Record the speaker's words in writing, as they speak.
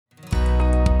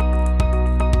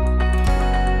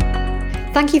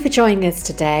Thank you for joining us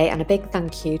today, and a big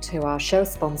thank you to our show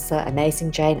sponsor,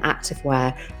 Amazing Jane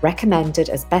Activewear, recommended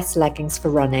as best leggings for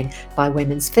running by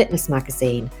Women's Fitness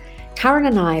magazine. Karen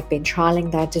and I have been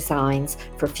trialling their designs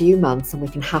for a few months and we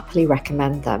can happily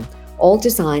recommend them. All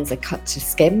designs are cut to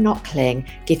skim, not cling,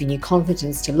 giving you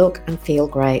confidence to look and feel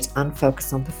great and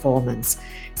focus on performance.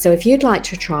 So if you'd like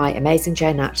to try Amazing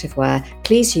Jane Activewear,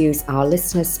 please use our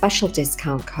listeners' special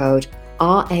discount code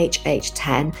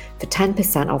RHH10 for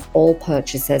 10% off all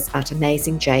purchases at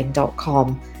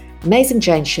AmazingJane.com. Amazing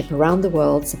Jane ship around the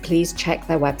world, so please check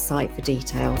their website for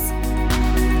details.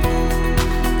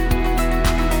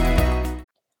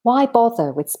 Why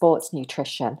bother with sports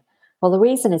nutrition? Well, the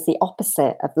reason is the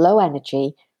opposite of low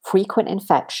energy, frequent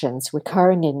infections,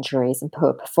 recurring injuries, and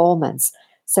poor performance.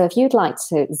 So if you'd like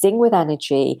to zing with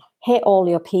energy, hit all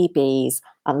your PBs,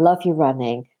 and love your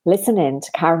running, listen in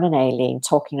to Karen and Aileen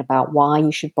talking about why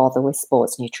you should bother with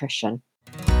sports nutrition.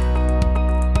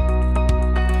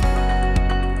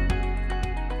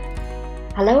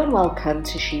 Hello and welcome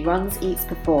to She Runs, Eats,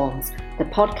 Performs, the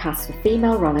podcast for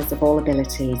female runners of all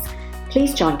abilities.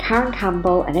 Please join Karen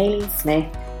Campbell and Aileen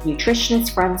Smith,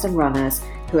 nutritionists, friends and runners,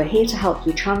 who are here to help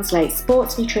you translate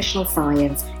sports nutritional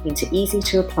science into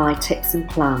easy-to-apply tips and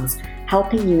plans,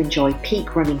 helping you enjoy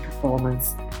peak running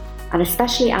performance, and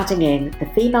especially adding in the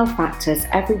female factors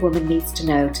every woman needs to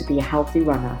know to be a healthy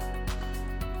runner.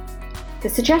 The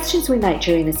suggestions we make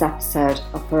during this episode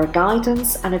are for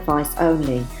guidance and advice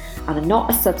only and are not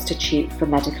a substitute for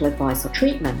medical advice or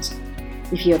treatment.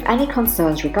 If you have any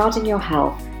concerns regarding your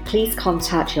health, please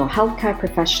contact your healthcare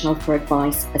professional for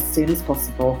advice as soon as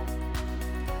possible.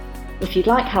 If you'd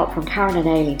like help from Karen and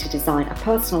Aileen to design a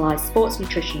personalised sports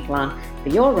nutrition plan for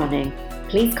your running,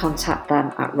 please contact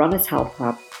them at Runners Health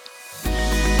Hub.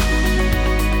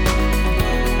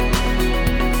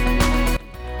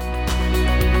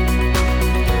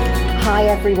 Hi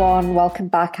everyone, welcome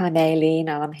back. I'm Aileen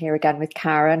and I'm here again with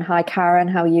Karen. Hi Karen,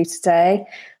 how are you today?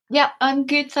 Yeah, I'm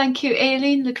good, thank you,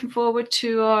 Aileen. Looking forward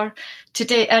to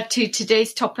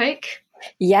today's topic.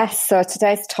 Yes, so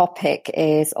today's topic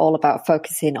is all about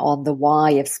focusing on the why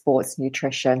of sports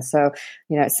nutrition. So,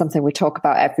 it's something we talk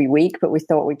about every week, but we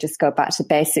thought we'd just go back to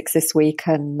basics this week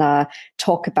and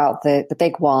talk about the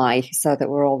big why so that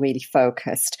we're all really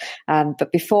focused.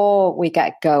 But before we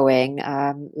get going,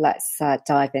 let's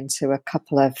dive into a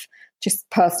couple of just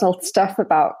personal stuff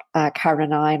about Karen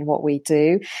and I and what we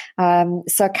do.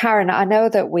 So Karen, I know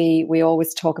that we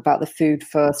always talk about the food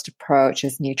first approach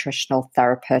as nutritional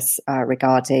therapists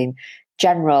regarding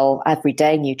general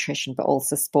everyday nutrition, but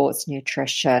also sports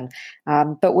nutrition.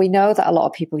 But we know that a lot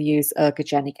of people use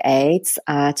ergogenic aids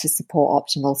to support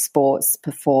optimal sports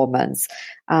performance.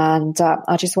 And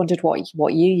I just wondered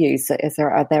what you use.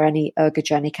 Are there any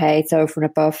ergogenic aids over and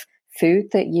above food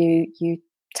that you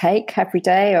take every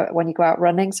day or when you go out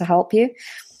running to help you?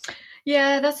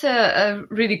 Yeah, that's a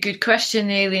really good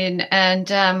question, Aileen. And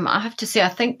I have to say, I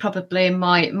think probably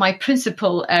my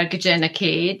principal ergogenic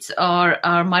aids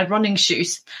are my running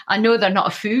shoes. I know they're not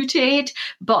a food aid,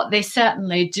 but they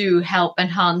certainly do help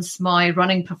enhance my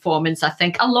running performance, I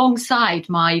think, alongside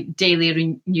my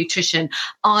daily nutrition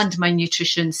and my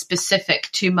nutrition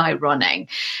specific to my running.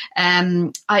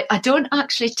 I don't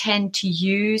actually tend to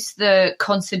use the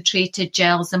concentrated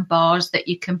gels and bars that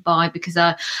you can buy because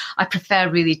I prefer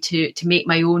really to make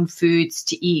my own foods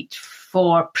to eat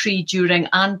for pre, during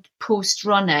and post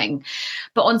running.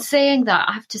 But on saying that,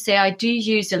 I have to say I do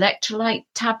use electrolyte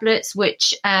tablets,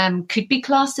 which could be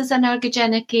classed as an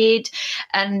ergogenic aid.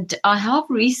 And I have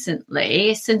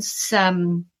recently, since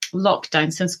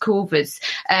lockdown, since COVID's,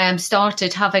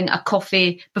 started having a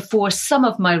coffee before some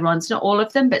of my runs, not all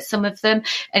of them, but some of them.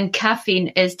 And caffeine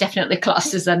is definitely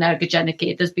classed as an ergogenic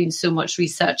aid. There's been so much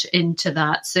research into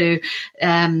that. So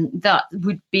that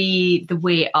would be the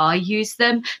way I use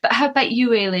them. But how about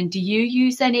you, Aileen? Do you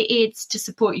use any aids to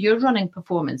support your running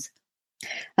performance?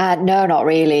 No, not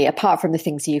really. Apart from the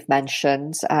things you've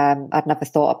mentioned, I'd never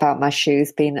thought about my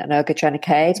shoes being an ergogenic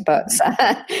aid, but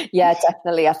yeah,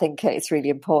 definitely. I think it's really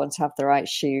important to have the right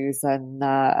shoes, and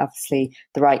obviously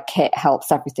the right kit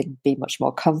helps everything be much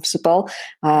more comfortable.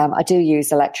 I do use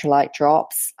electrolyte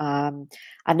drops.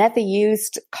 I never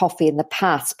used coffee in the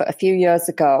past, but a few years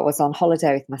ago I was on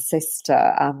holiday with my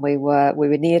sister and we were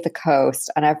near the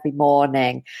coast, and every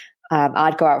morning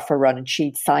I'd go out for a run and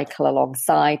she'd cycle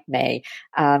alongside me.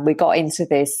 And we got into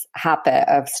this habit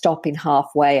of stopping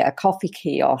halfway at a coffee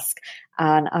kiosk.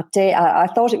 And I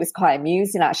thought it was quite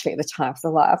amusing actually at the time.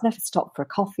 So I've never stopped for a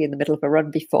coffee in the middle of a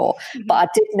run before. Mm-hmm. But I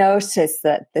did notice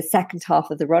that the second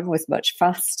half of the run was much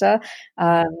faster.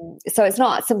 So it's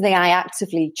not something I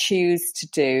actively choose to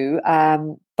do.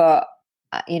 But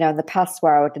in the past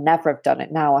where I would never have done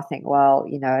it, now I think, well,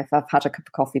 if I've had a cup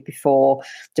of coffee before,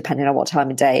 depending on what time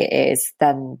of day it is,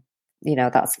 then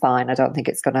that's fine. I don't think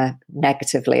it's going to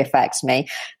negatively affect me.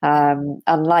 And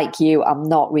like you, I'm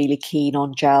not really keen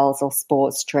on gels or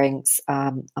sports drinks.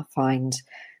 I find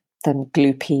them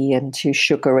gloopy and too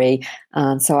sugary.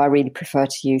 And so I really prefer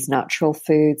to use natural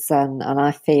foods. And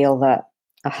I feel that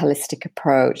a holistic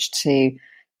approach to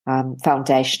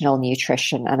foundational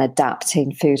nutrition and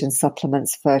adapting food and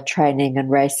supplements for training and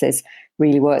races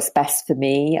really works best for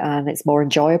me. And it's more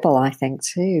enjoyable, I think,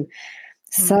 too.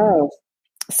 So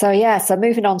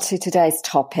moving on to today's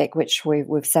topic, which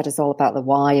we've said is all about the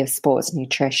why of sports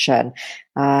nutrition.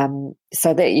 So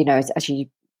that, as you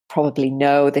probably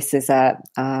know, this is a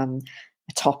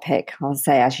topic, I'll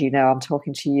say, as you know, I'm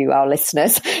talking to you, our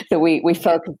listeners, that we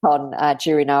focus on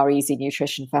during our Easy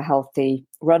Nutrition for Healthy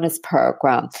Runners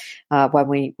program,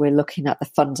 when we're looking at the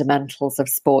fundamentals of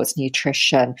sports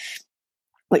nutrition,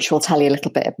 which we'll tell you a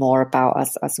little bit more about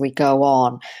as we go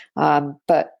on.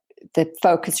 But the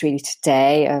focus really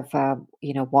today of,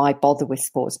 why bother with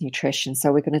sports nutrition.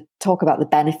 So we're going to talk about the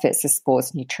benefits of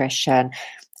sports nutrition,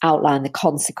 outline the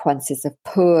consequences of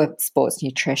poor sports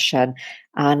nutrition,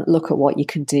 and look at what you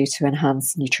can do to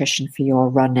enhance nutrition for your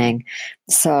running.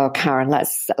 So, Karen,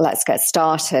 let's get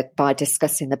started by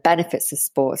discussing the benefits of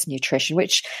sports nutrition,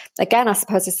 which, again, I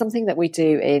suppose is something that we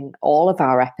do in all of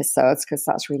our episodes because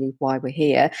that's really why we're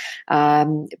here.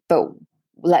 But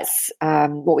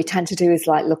what we tend to do is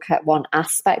look at one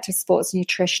aspect of sports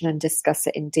nutrition and discuss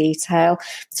it in detail.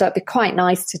 So it'd be quite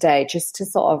nice today just to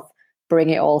sort of bring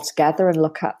it all together and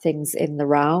look at things in the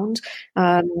round.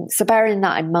 So bearing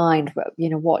that in mind,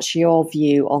 what's your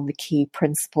view on the key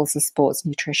principles of sports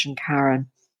nutrition, Karen?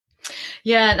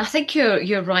 Yeah, and I think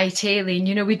you're right,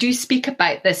 Aileen. We do speak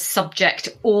about this subject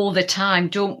all the time,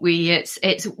 don't we?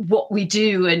 It's what we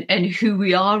do and who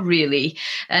we are really.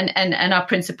 And our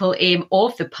principal aim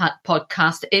of the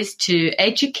podcast is to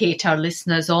educate our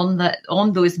listeners on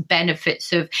those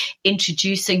benefits of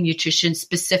introducing nutrition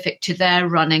specific to their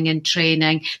running and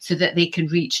training so that they can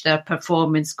reach their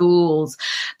performance goals.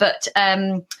 But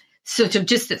sort of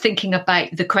just thinking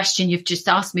about the question you've just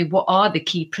asked me, what are the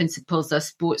key principles of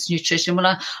sports nutrition?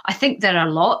 Well, I think there are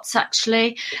lots,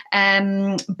 actually.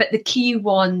 But the key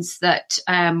ones that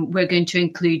we're going to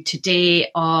include today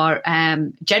are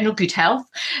general good health.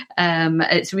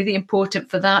 It's really important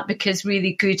for that because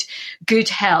really good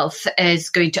health is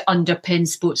going to underpin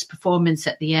sports performance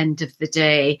at the end of the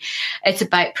day. It's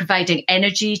about providing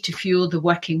energy to fuel the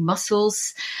working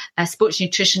muscles. Sports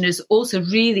nutrition is also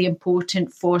really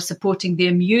important for supporting the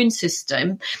immune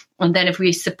system. And then if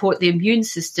we support the immune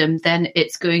system, then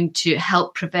it's going to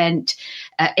help prevent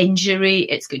injury.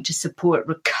 It's going to support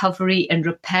recovery and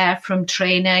repair from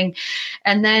training.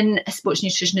 And then sports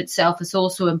nutrition itself is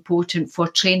also important for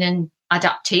training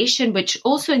adaptation, which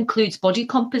also includes body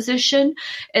composition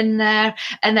in there.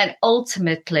 And then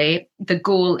ultimately, the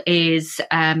goal is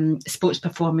sports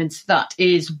performance. That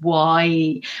is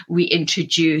why we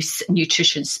introduce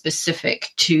nutrition specific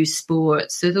to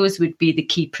sports. So those would be the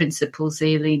key principles,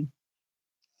 Aileen.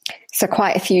 So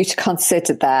quite a few to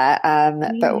consider there.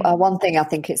 But one thing I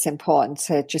think it's important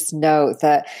to just note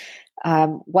that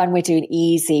when we're doing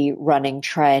easy running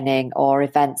training or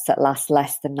events that last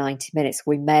less than 90 minutes,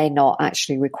 we may not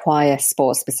actually require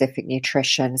sport-specific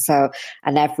nutrition. So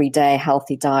an everyday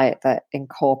healthy diet that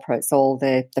incorporates all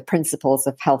the principles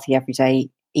of healthy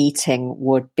everyday eating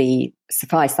would be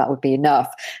suffice. That would be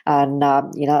enough. And,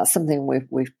 that's something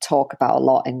we've talked about a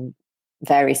lot in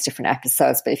various different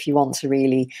episodes. But if you want to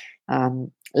really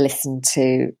listen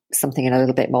to something in a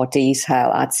little bit more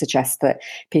detail, I'd suggest that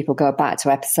people go back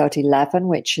to episode 11,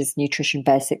 which is Nutrition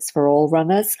Basics for All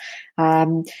Runners.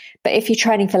 But if you're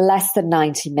training for less than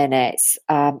 90 minutes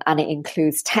and it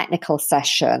includes technical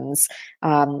sessions,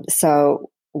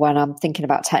 so when I'm thinking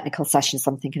about technical sessions,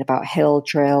 I'm thinking about hill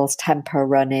drills, tempo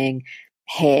running,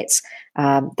 HIIT,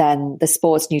 then the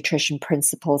sports nutrition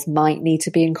principles might need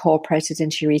to be incorporated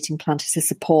into your eating plan to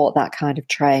support that kind of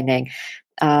training.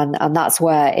 And that's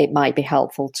where it might be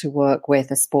helpful to work with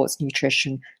a sports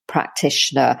nutrition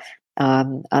practitioner,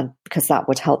 and because that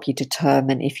would help you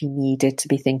determine if you needed to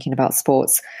be thinking about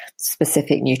sports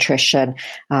specific nutrition,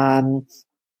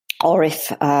 or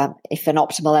if an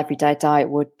optimal everyday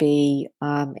diet would be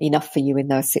enough for you in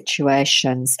those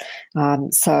situations.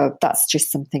 So that's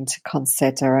just something to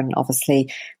consider. And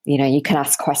obviously, you can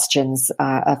ask questions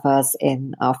of us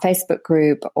in our Facebook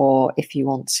group, or if you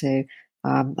want to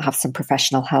have some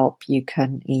professional help, you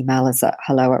can email us at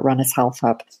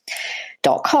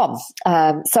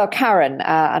hello@runnershealthhub.com. So Karen,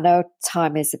 I know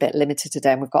time is a bit limited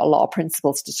today and we've got a lot of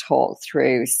principles to talk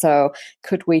through. So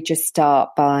could we just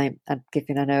start by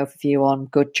giving an overview on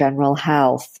good general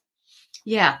health?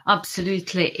 Yeah,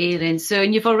 absolutely, Aileen. So,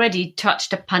 and you've already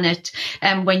touched upon it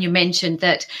when you mentioned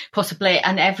that possibly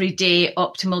an everyday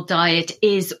optimal diet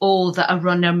is all that a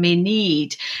runner may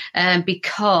need,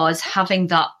 because having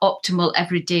that optimal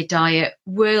everyday diet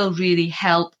will really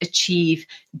help achieve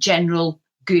general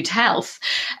good health.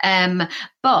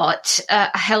 But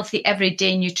a healthy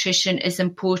everyday nutrition is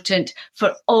important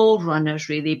for all runners,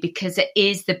 really, because it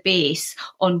is the base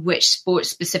on which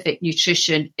sport-specific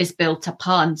nutrition is built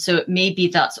upon. So maybe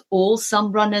that's all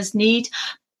some runners need,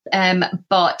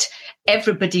 but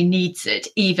everybody needs it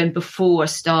even before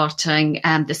starting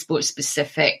the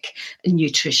sport-specific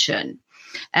nutrition.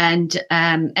 And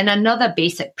another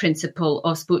basic principle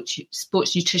of sports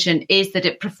nutrition is that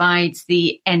it provides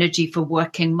the energy for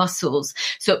working muscles.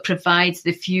 So it provides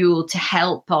the fuel to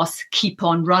help us keep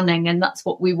on running. And that's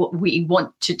what we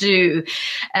want to do.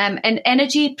 And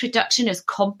energy production is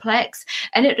complex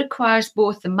and it requires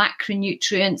both the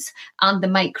macronutrients and the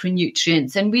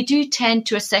micronutrients. And we do tend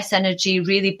to assess energy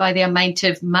really by the amount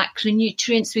of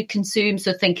macronutrients we consume.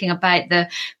 So thinking about the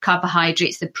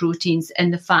carbohydrates, the proteins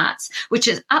and the fats, which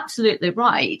is absolutely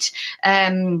right.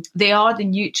 They are the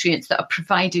nutrients that are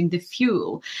providing the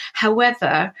fuel.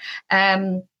 However,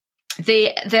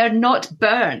 they're not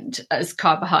burned as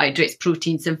carbohydrates,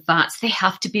 proteins and fats. They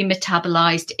have to be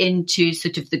metabolized into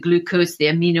sort of the glucose, the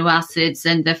amino acids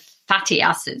and the fatty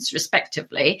acids,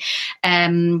 respectively,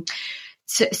 to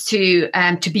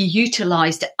be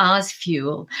utilized as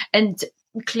fuel. And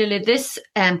clearly, this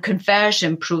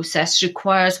conversion process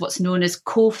requires what's known as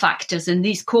cofactors, and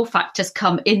these cofactors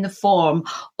come in the form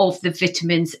of the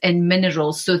vitamins and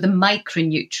minerals, so the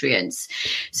micronutrients.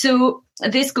 So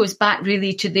this goes back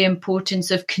really to the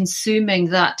importance of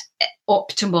consuming that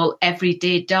optimal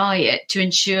everyday diet to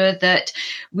ensure that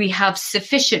we have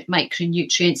sufficient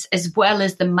micronutrients as well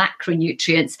as the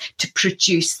macronutrients to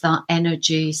produce that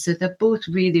energy. So they're both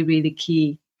really, really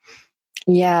key.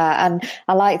 Yeah, and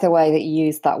I like the way that you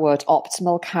used that word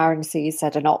optimal, Karen. So you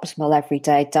said an optimal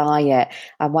everyday diet.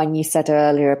 And when you said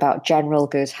earlier about general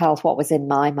good health, what was in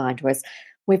my mind was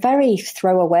we very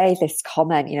throw away this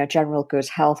comment, general good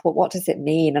health. Well, what does it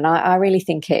mean? And I really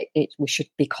think we should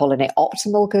be calling it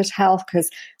optimal good health, because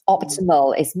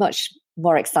optimal is much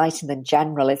more exciting than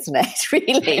general, isn't it?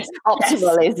 Really, yes.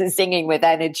 Optimal is singing with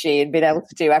energy and being able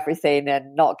to do everything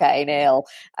and not getting ill.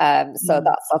 That's,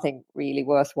 I think, really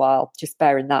worthwhile, just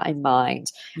bearing that in mind.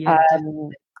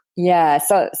 Yeah,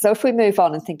 so if we move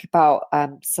on and think about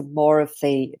some more of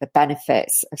the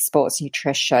benefits of sports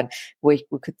nutrition, we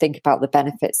could think about the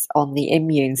benefits on the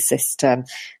immune system.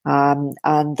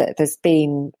 And there's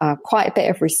been quite a bit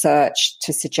of research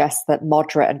to suggest that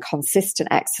moderate and consistent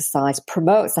exercise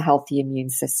promotes a healthy immune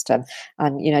system.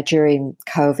 And, during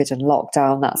COVID and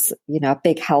lockdown, that's, a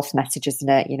big health message, isn't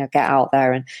it? Get out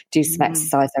there and do some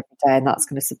exercise every day, and that's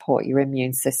going to support your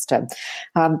immune system.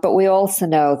 But we also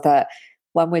know that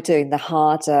when we're doing the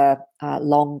harder,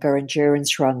 longer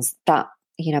endurance runs, that,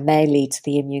 may lead to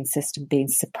the immune system being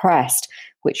suppressed,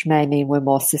 which may mean we're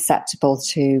more susceptible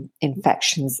to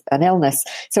infections and illness.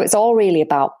 So it's all really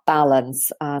about balance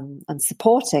and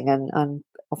supporting, and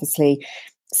obviously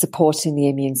supporting the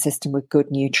immune system with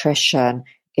good nutrition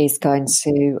is going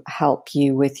to help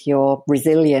you with your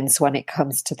resilience when it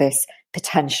comes to this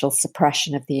potential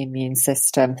suppression of the immune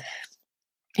system.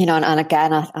 And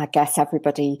again, I guess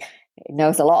everybody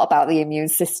knows a lot about the immune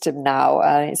system now.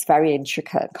 It's very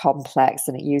intricate and complex,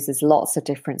 and it uses lots of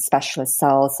different specialist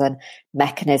cells and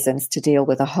mechanisms to deal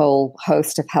with a whole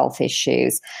host of health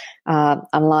issues. And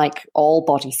like all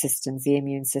body systems, the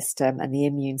immune system and the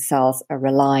immune cells are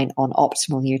relying on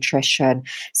optimal nutrition.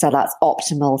 So that's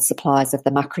optimal supplies of the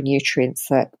macronutrients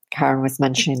that Karen was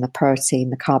mentioning, the protein,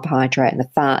 the carbohydrate and the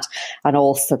fat, and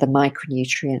also the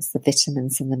micronutrients, the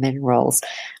vitamins and the minerals.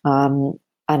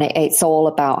 And it's all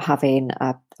about having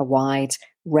a wide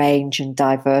range and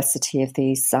diversity of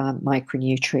these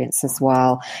micronutrients as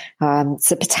well.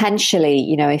 So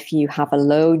potentially, if you have a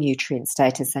low nutrient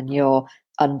status and you're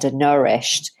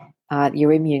undernourished,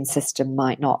 your immune system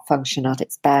might not function at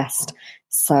its best.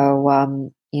 So,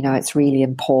 it's really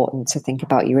important to think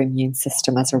about your immune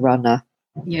system as a runner.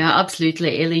 Yeah,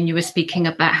 absolutely. Aileen, you were speaking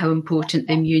about how important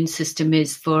the immune system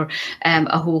is for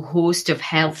a whole host of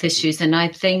health issues. And I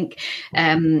think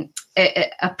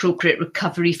appropriate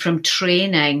recovery from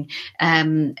training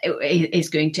is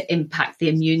going to impact the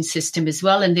immune system as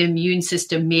well, and the immune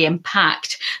system may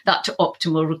impact that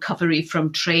optimal recovery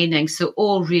from training. So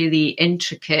all really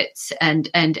intricate and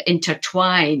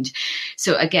intertwined.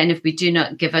 So again, if we do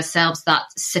not give ourselves that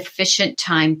sufficient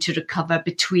time to recover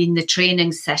between the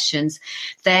training sessions,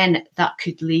 then that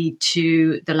could lead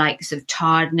to the likes of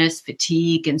tiredness,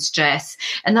 fatigue and stress.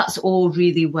 And that's all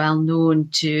really well known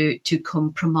to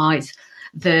compromise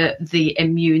the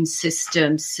immune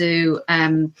system. So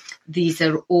these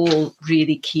are all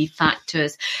really key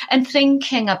factors. And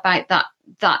thinking about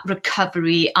that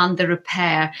recovery and the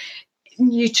repair,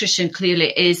 nutrition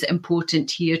clearly is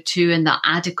important here too, and that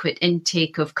adequate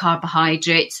intake of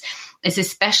carbohydrates is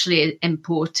especially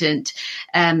important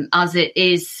as it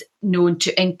is known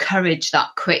to encourage that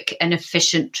quick and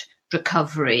efficient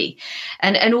recovery.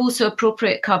 And also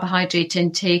appropriate carbohydrate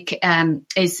intake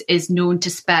is known to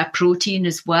spare protein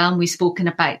as well. And we've spoken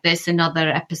about this in other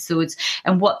episodes.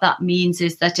 And what that means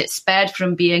is that it's spared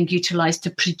from being utilized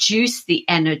to produce the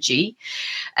energy,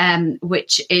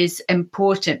 which is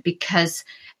important because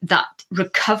that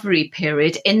recovery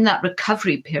period,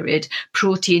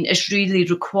 protein is really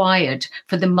required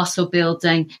for the muscle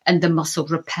building and the muscle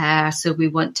repair. So we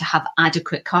want to have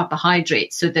adequate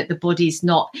carbohydrates so that the body's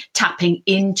not tapping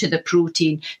into the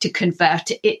protein to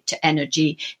convert it to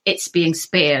energy. It's being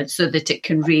spared so that it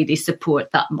can really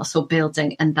support that muscle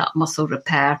building and that muscle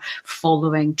repair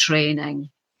following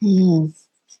training. Mm.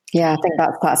 Yeah, I think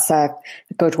that's a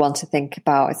good one to think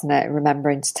about, isn't it?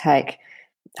 Remembering to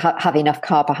have enough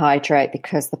carbohydrate,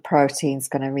 because the protein's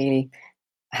going to really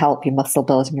help your muscle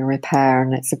building and repair,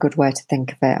 and it's a good way to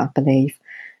think of it, I believe.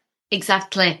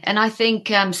 Exactly. And I think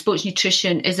sports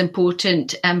nutrition is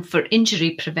important for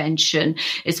injury prevention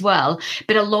as well.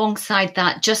 But alongside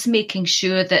that, just making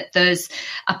sure that there's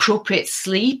appropriate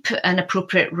sleep and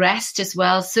appropriate rest as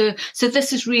well. So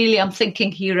this is really, I'm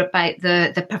thinking here about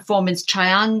the performance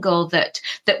triangle that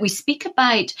we speak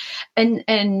about in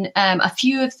a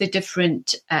few of the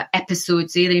different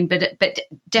episodes, Aileen, but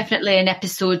definitely in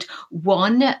episode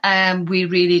 1, we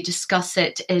really discuss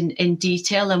it in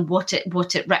detail and what it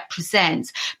represents.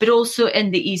 But also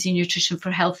in the Easy Nutrition for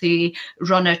Healthy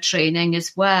Runner training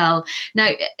as well. Now,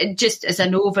 just as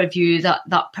an overview,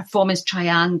 that performance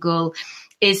triangle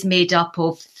is made up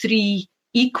of 3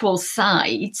 equal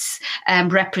sides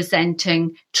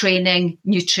representing training,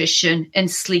 nutrition, and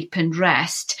sleep and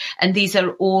rest. And these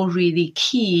are all really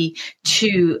key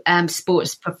to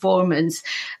sports performance.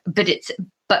 But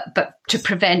to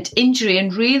prevent injury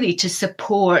and really to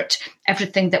support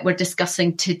everything that we're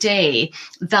discussing today,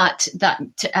 that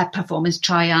performance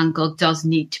triangle does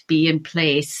need to be in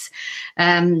place.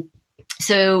 And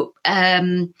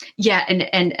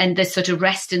this sort of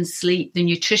rest and sleep, the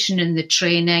nutrition and the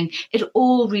training, it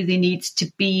all really needs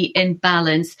to be in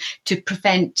balance to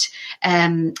prevent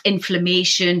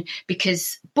inflammation,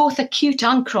 because both acute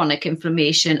and chronic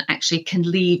inflammation actually can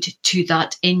lead to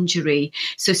that injury.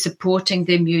 So supporting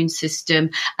the immune system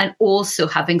and also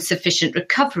having sufficient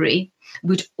recovery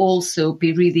would also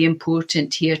be really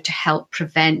important here to help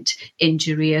prevent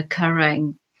injury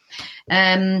occurring.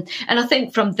 And I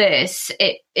think from this,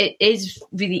 it is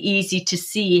really easy to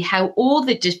see how all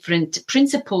the different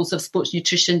principles of sports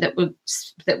nutrition that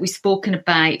we've spoken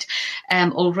about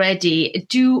already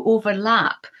do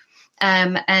overlap.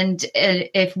 And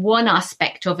if one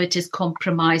aspect of it is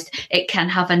compromised, it can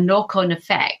have a knock-on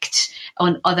effect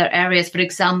on other areas. For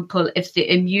example, if the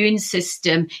immune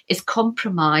system is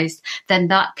compromised, then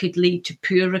that could lead to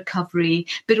poor recovery,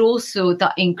 but also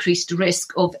that increased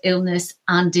risk of illness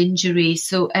and injury.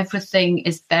 So everything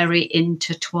is very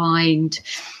intertwined,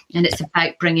 and it's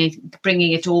about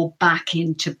bringing it all back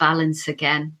into balance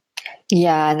again.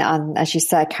 Yeah, and as you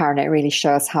said, Karen, it really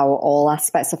shows how all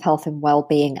aspects of health and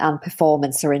well-being and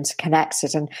performance are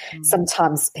interconnected. And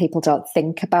sometimes people don't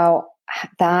think about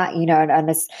that, and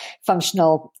as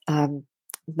functional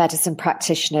medicine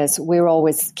practitioners, we're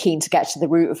always keen to get to the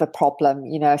root of a problem,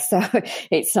 so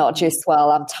it's not just,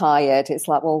 well, I'm tired. It's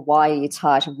like, well, why are you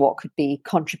tired and what could be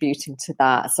contributing to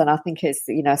that? So I think it's,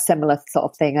 a similar sort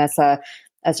of thing as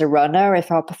a runner.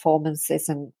 If our performance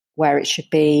isn't where it should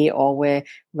be, or we're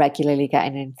regularly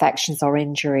getting infections or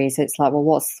injuries, it's like,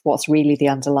 well, what's really the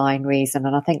underlying reason?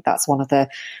 And I think that's one of the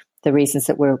reasons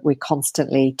that we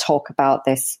constantly talk about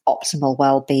this optimal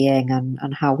well-being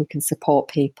and how we can support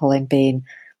people in being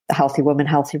healthy woman,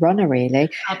 healthy runner, really.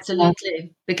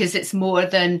 Absolutely, because it's more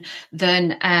than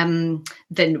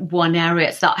one area.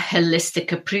 It's that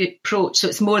holistic approach. So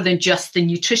it's more than just the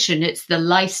nutrition. It's the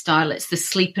lifestyle. It's the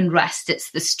sleep and rest.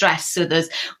 It's the stress. So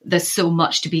there's so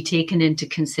much to be taken into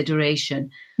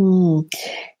consideration.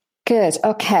 Good.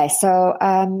 Okay.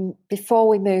 So before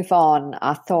we move on,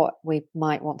 I thought we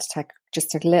might want to take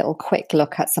just a little quick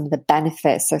look at some of the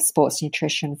benefits of sports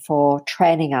nutrition for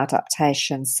training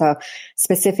adaptation. So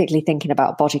specifically thinking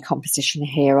about body composition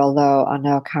here, although I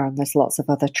know, Karen, there's lots of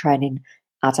other training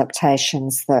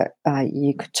adaptations that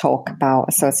you could talk about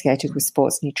associated with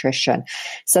sports nutrition.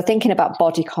 So thinking about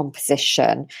body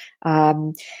composition,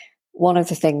 one of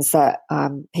the things that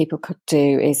people could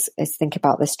do is think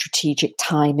about the strategic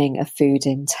timing of food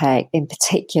intake, in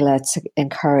particular to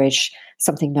encourage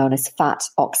something known as fat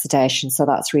oxidation. So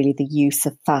that's really the use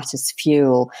of fat as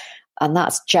fuel. And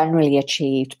that's generally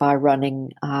achieved by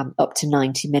running up to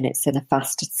 90 minutes in a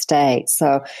fasted state.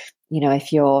 So,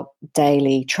 if your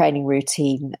daily training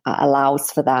routine allows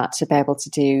for that, to be able to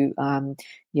do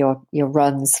your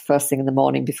runs first thing in the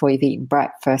morning before you've eaten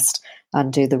breakfast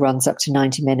and do the runs up to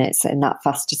 90 minutes in that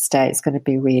fasted state is going to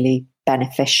be really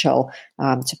beneficial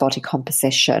to body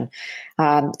composition.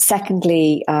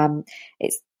 Secondly,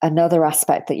 it's another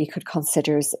aspect that you could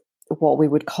consider is what we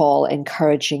would call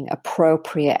encouraging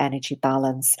appropriate energy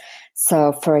balance.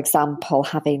 So, for example,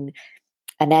 having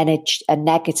a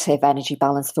negative energy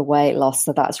balance for weight loss.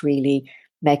 So that's really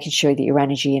making sure that your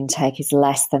energy intake is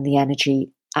less than the energy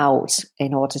out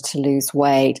in order to lose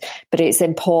weight. But it's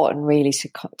important really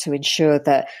to ensure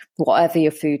that whatever your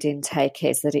food intake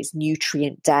is, that it's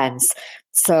nutrient dense.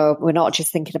 So we're not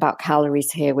just thinking about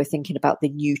calories here, we're thinking about the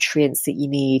nutrients that you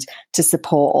need to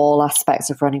support all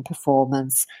aspects of running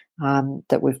performance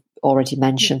that we've already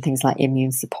mentioned, things like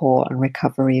immune support and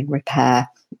recovery and repair.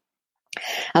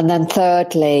 And then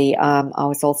thirdly, I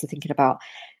was also thinking about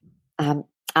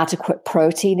adequate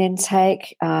protein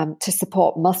intake to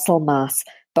support muscle mass,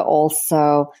 but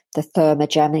also the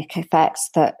thermogenic effects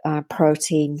that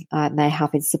protein may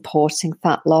have in supporting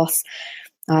fat loss.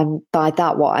 And by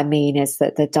that, what I mean is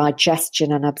that the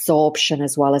digestion and absorption,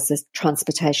 as well as the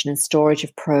transportation and storage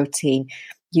of protein,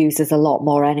 uses a lot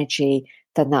more energy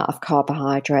than that of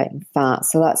carbohydrate and fat.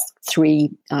 So that's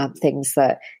three things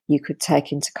that you could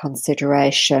take into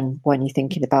consideration when you're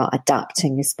thinking about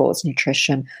adapting your sports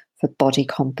nutrition for body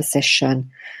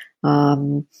composition.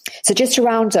 So just to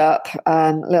round up,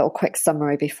 a little quick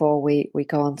summary before we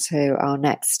go on to our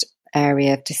next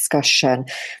area of discussion.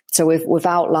 So we've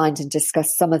outlined and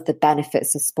discussed some of the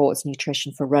benefits of sports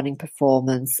nutrition for running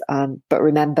performance. But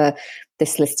remember,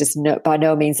 this list is by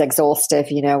no means exhaustive.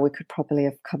 We could probably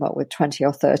have come up with 20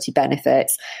 or 30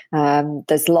 benefits.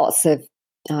 There's lots of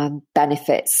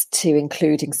benefits to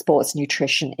including sports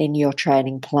nutrition in your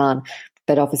training plan,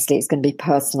 but obviously it's going to be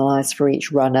personalized for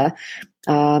each runner.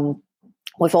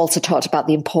 We've also talked about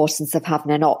the importance of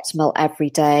having an optimal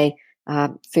everyday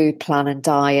food plan and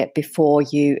diet before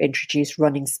you introduce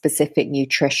running specific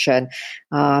nutrition.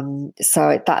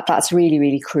 So that's really,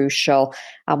 really crucial.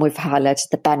 And we've highlighted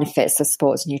the benefits of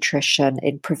sports nutrition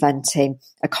in preventing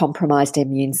a compromised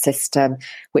immune system,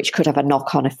 which could have a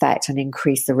knock-on effect and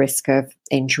increase the risk of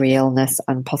injury, illness,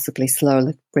 and possibly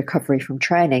slow recovery from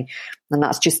training. And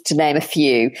that's just to name a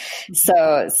few.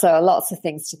 So lots of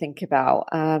things to think about.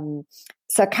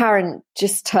 So Karen,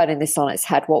 just turning this on its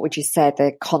head, what would you say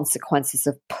the consequences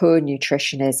of poor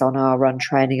nutrition is on our run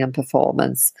training and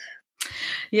performance?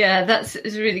 Yeah, that's a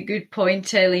really good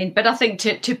point, Aileen. But I think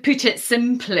to put it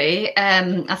simply,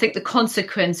 I think the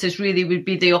consequences really would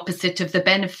be the opposite of the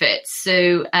benefits.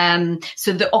 So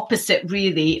the opposite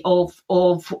really of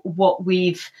what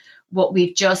we've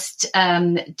just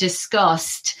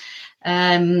discussed,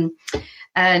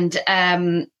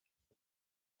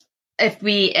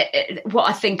 what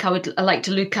I think I would like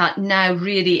to look at now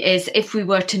really is if we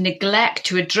were to neglect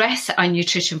to address our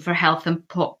nutrition for health and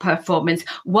performance,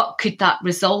 what could that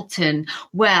result in?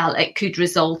 Well, it could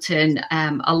result in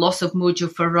a loss of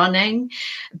mojo for running,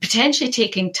 potentially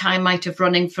taking time out of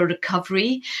running for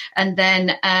recovery, and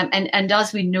then and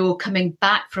as we know, coming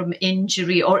back from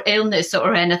injury or illness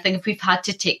or anything, if we've had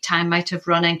to take time out of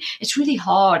running, it's really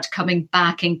hard coming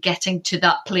back and getting to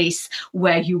that place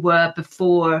where you were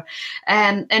before.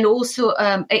 And also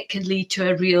it can lead to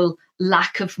a real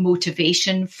lack of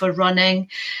motivation for running,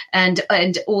 and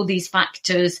all these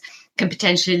factors can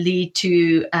potentially lead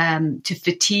to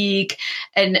fatigue,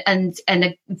 and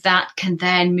that can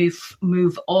then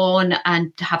move on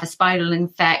and have a spiraling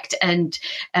effect and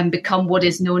become what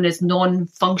is known as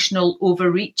non-functional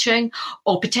overreaching,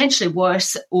 or potentially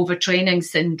worse, overtraining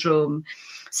syndrome.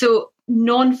 So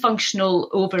non-functional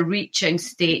overreaching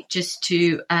state, just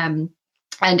to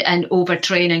and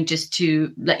overtraining, just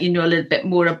to let you know a little bit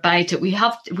more about it.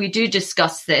 We do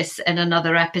discuss this in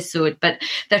another episode, but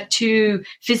there are two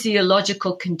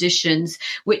physiological conditions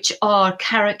which are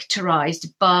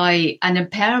characterized by an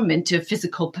impairment of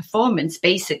physical performance,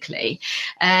 basically.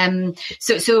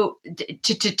 So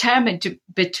to determine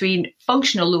between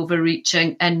functional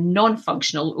overreaching and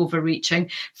non-functional overreaching,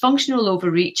 functional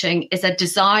overreaching is a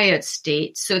desired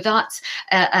state. So that's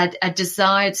a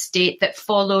desired state that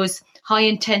follows high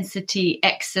intensity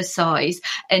exercise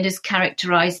and is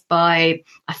characterized by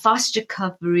a fast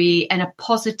recovery and a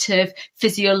positive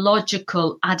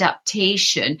physiological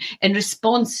adaptation in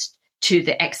response to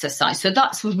the exercise. So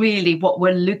that's really what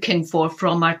we're looking for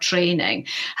from our training.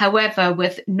 However,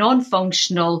 with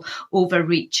non-functional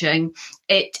overreaching,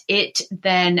 it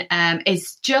then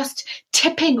is just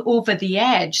tipping over the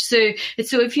edge. So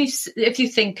if you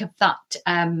think of that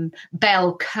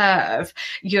bell curve,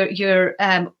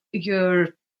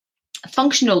 your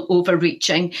functional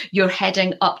overreaching, you're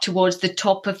heading up towards the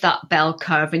top of that bell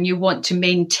curve, and you want to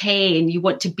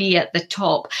be at the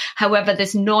top. However,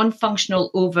 this non-functional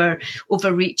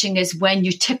overreaching is when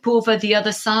you tip over the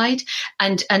other side,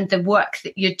 and the work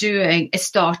that you're doing is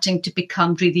starting to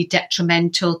become really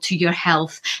detrimental to your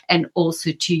health and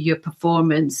also to your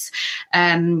performance.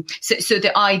 So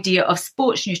the idea of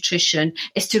sports nutrition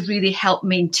is to really help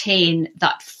maintain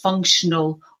that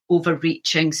functional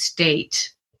overreaching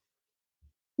state.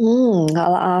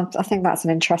 I think that's an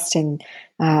interesting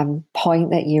point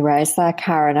that you raised there,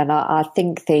 Karen. And I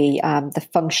think the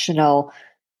functional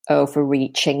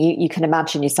overreaching, you can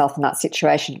imagine yourself in that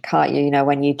situation, can't you? You know,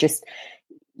 when you just,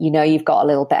 you've got a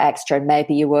little bit extra, and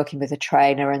maybe you're working with a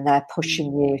trainer and they're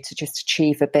pushing you to just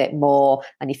achieve a bit more,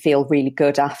 and you feel really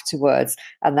good afterwards.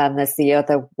 And then there's the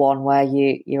other one where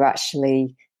you're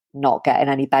actually not getting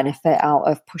any benefit out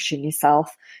of pushing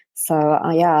yourself. So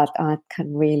I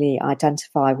can really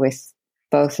identify with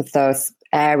both of those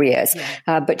areas.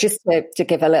 Yeah. But just to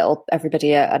give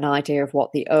everybody an idea of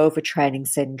what the overtraining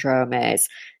syndrome is,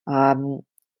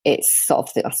 it's sort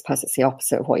of, I suppose it's the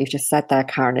opposite of what you've just said there,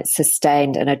 Karen. It's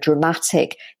sustained and a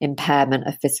dramatic impairment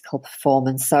of physical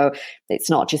performance. So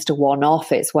it's not just a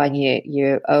one-off. It's when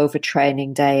you're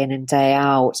overtraining day in and day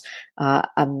out,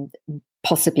 and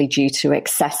possibly due to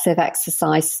excessive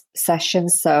exercise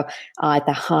sessions, so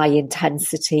either high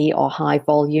intensity or high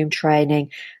volume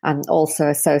training, and also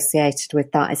associated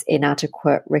with that is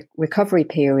inadequate recovery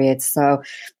periods. So,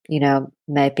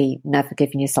 maybe never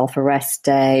giving yourself a rest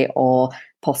day, or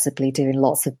possibly doing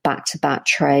lots of back-to-back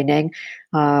training.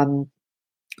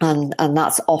 And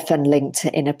that's often linked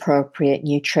to inappropriate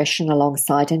nutrition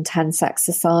alongside intense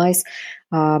exercise.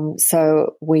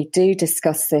 So we do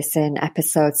discuss this in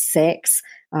episode 6,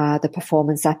 the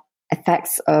performance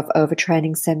effects of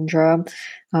overtraining syndrome.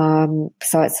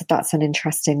 So that's an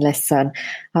interesting listen.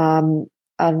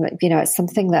 It's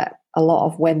something that a lot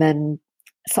of women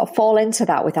sort of fall into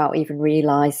that without even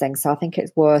realizing. So I think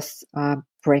it's worth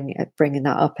bringing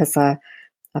that up as a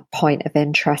point of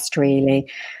interest, really.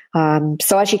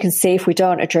 So as you can see, if we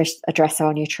don't address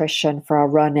our nutrition for our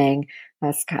running,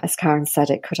 as Karen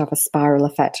said, it could have a spiral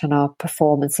effect on our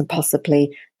performance and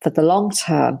possibly for the long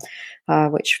term,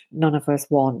 which none of us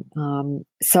want.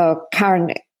 So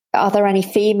Karen, are there any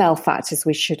female factors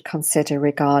we should consider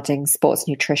regarding sports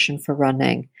nutrition for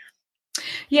running?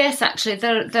 Yes, actually,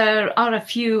 there are a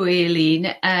few,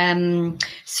 Aileen.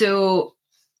 So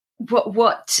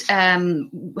what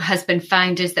has been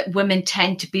found is that women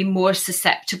tend to be more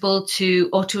susceptible to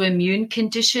autoimmune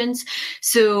conditions.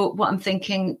 So what I'm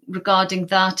thinking regarding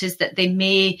that is that they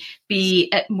may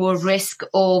be at more risk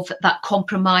of that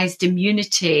compromised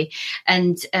immunity.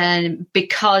 And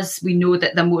because we know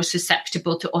that they're more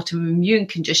susceptible to autoimmune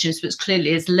conditions, which clearly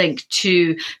is linked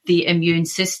to the immune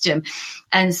system.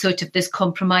 And sort of this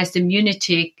compromised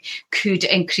immunity could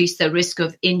increase the risk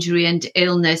of injury and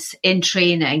illness in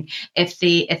training if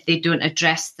they don't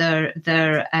address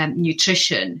their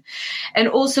nutrition. And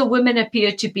also women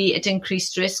appear to be at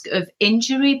increased risk of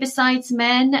injury besides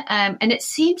men. And it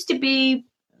seems to be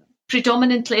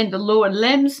predominantly in the lower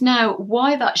limbs. Now,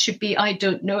 why that should be, I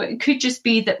don't know. It could just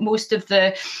be that most of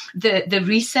the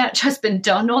research has been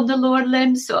done on the lower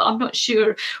limbs, so I'm not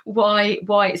sure why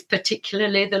it's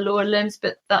particularly the lower limbs,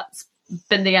 but that's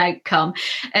been the outcome.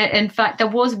 In fact, there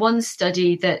was one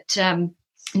study that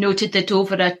noted that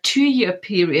over a 2-year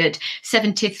period,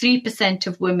 73%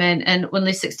 of women and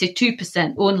only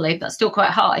 62%, that's still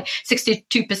quite high,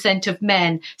 62% of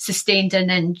men sustained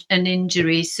an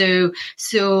injury. So,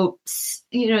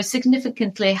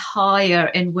 significantly higher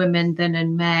in women than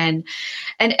in men.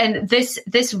 And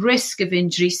this risk of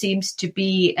injury seems to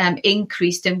be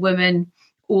increased in women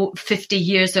 50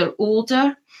 years or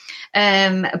older.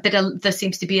 But there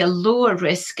seems to be a lower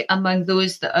risk among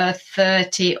those that are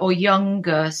 30 or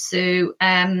younger. So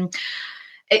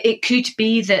it could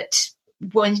be that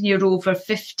when you're over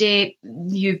 50,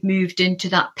 you've moved into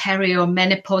that peri or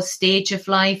menopause stage of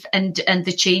life, and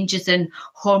the changes in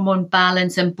hormone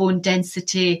balance and bone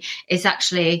density is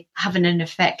actually having an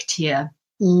effect here.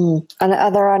 And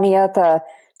are there any other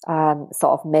sort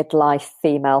of midlife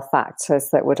female factors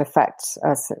that would affect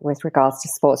us with regards to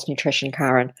sports nutrition,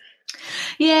 Karen?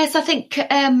 Yes, I think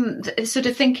sort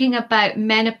of thinking about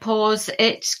menopause,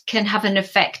 it can have an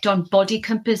effect on body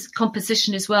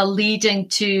composition as well, leading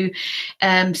to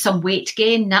some weight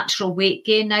gain, natural weight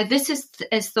gain. Now, this is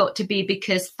thought to be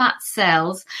because fat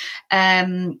cells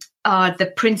are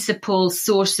the principal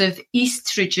source of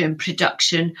estrogen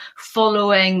production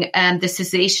following the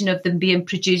cessation of them being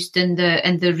produced in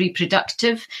the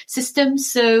reproductive system.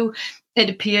 So it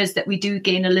appears that we do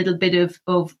gain a little bit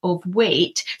of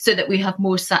weight so that we have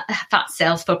more fat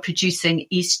cells for producing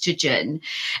estrogen.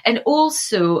 And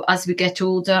also, as we get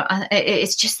older,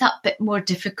 it's just that bit more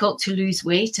difficult to lose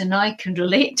weight, and I can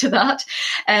relate to that.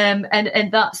 And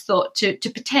that's thought to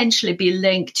potentially be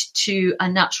linked to a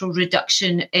natural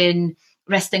reduction in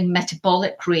resting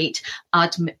metabolic rate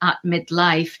at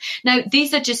midlife. Now,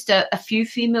 these are just a few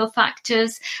female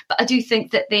factors, but I do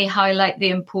think that they highlight the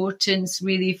importance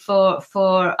really for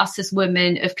us as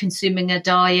women of consuming a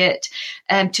diet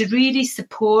to really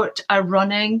support our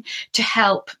running, to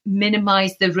help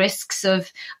minimize the risks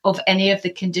of any of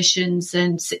the conditions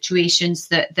and situations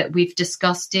that we've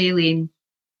discussed, Aileen.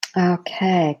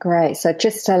 Okay, great. So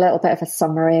just a little bit of a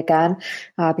summary again,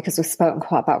 because we've spoken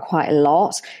about quite a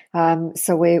lot.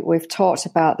 So we've talked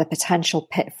about the potential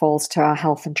pitfalls to our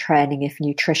health and training if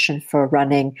nutrition for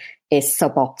running is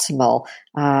suboptimal.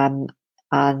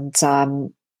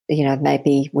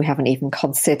 Maybe we haven't even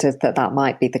considered that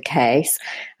might be the case.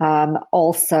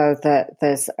 Also, that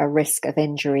there's a risk of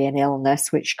injury and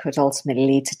illness, which could ultimately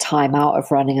lead to time out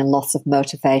of running and loss of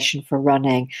motivation for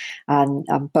running.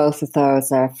 And both of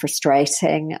those are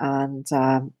frustrating, and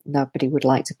nobody would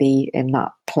like to be in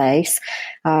that place.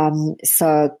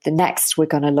 So the next we're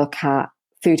going to look at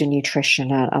food and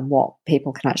nutrition and what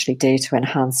people can actually do to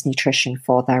enhance nutrition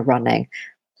for their running.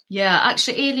 Yeah,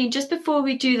 actually, Aileen, just before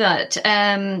we do that,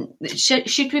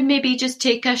 should we maybe just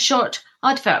take a short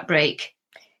advert break?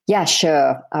 Yeah,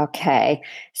 sure. Okay.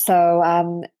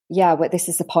 So, this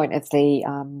is the point of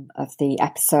the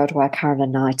episode where Karen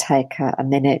and I take a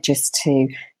minute just to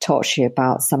talk to you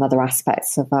about some other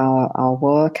aspects of our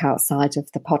work outside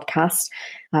of the podcast.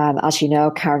 As you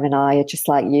know, Karen and I are just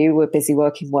like you. We're busy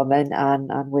working women,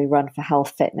 and we run for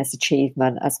health, fitness,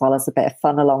 achievement, as well as a bit of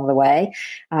fun along the way.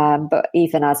 But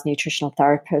even as nutritional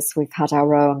therapists, we've had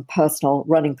our own personal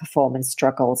running performance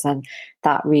struggles, and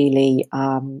that really,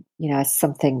 is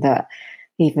something that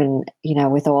even,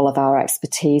 with all of our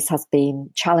expertise has been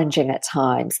challenging at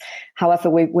times. However,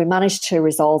 we managed to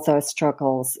resolve those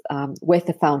struggles with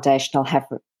the foundational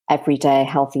everyday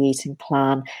healthy eating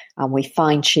plan. And we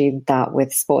fine-tuned that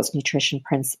with sports nutrition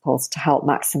principles to help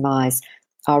maximize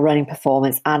our running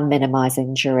performance and minimize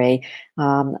injury.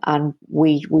 And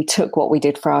we took what we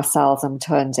did for ourselves and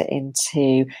turned it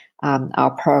into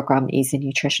our program, Easy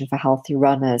Nutrition for Healthy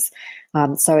Runners.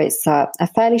 So it's a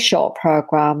fairly short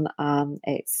program.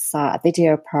 It's a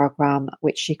video program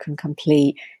which you can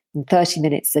complete in 30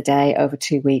 minutes a day over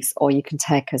 2 weeks, or you can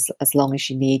take as long as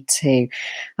you need to.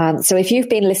 So if you've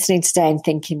been listening today and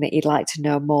thinking that you'd like to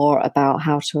know more about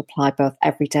how to apply both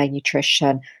everyday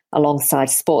nutrition alongside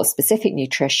sports-specific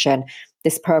nutrition,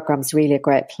 this program is really a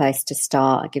great place to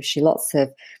start. It gives you lots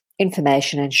of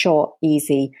information and short,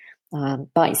 easy,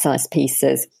 bite-sized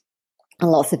pieces, and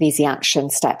lots of easy action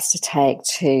steps to take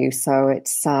too. So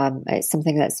it's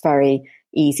something that's very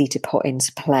easy to put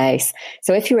into place.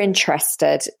 So if you're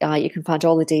interested, you can find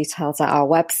all the details at our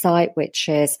website, which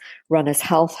is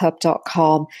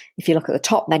runnershealthhub.com. If you look at the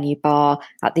top menu bar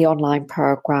at the online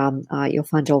program, you'll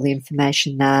find all the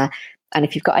information there. And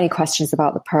if you've got any questions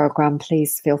about the program,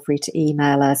 please feel free to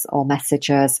email us or message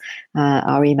us.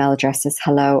 Our email address is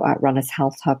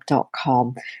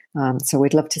hello@runnershealthhub.com. So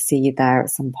we'd love to see you there at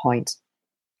some point.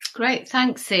 Great,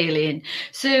 thanks, Aileen.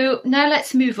 So now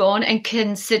let's move on and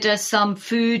consider some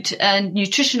food and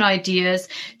nutrition ideas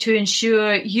to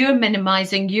ensure you're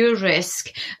minimising your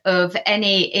risk of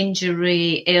any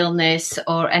injury, illness,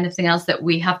 or anything else that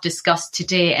we have discussed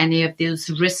today, any of those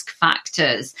risk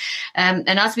factors. And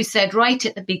as we said right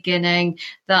at the beginning,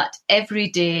 that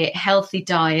everyday healthy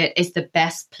diet is the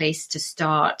best place to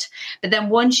start. But then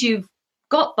once you've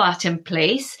got that in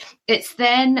place, it's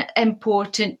then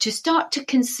important to start to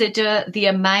consider the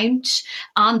amount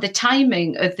and the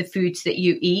timing of the foods that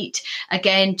you eat,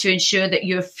 again, to ensure that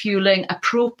you're fueling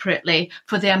appropriately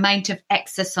for the amount of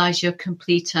exercise you're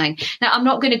completing. Now, I'm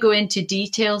not going to go into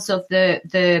details of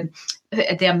the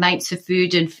amounts of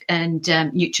food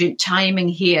and nutrient timing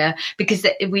here, because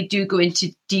we do go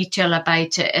into detail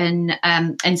about it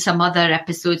in some other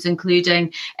episodes,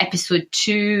 including episode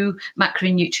 2,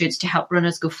 macronutrients to help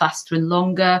runners go faster and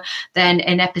longer. Then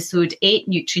in episode 8,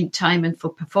 nutrient timing for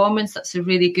performance. That's a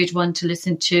really good one to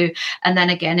listen to. And then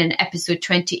again in episode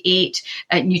 28,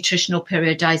 nutritional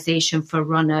periodization for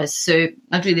runners. So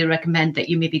I'd really recommend that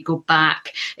you maybe go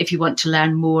back if you want to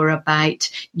learn more about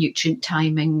nutrient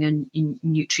timing and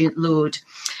nutrient load.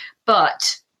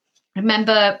 But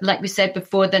remember, like we said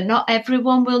before, that not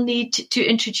everyone will need to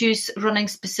introduce running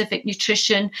specific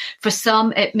nutrition. For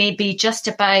some, it may be just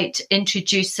about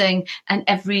introducing an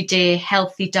everyday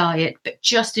healthy diet, but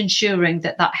just ensuring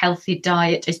that that healthy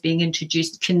diet is being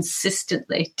introduced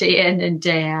consistently day in and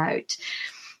day out.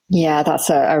 Yeah, that's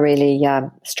a really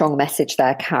strong message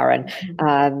there, Karen.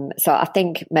 So I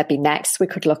think maybe next we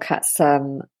could look at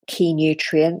some key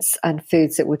nutrients and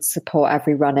foods that would support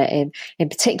every runner in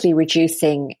particularly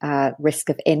reducing risk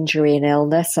of injury and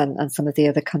illness and some of the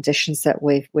other conditions that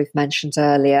we've mentioned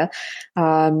earlier.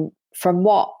 From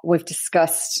what we've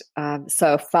discussed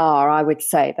so far, I would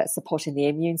say that supporting the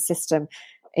immune system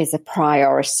is a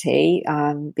priority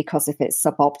because if it's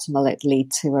suboptimal, it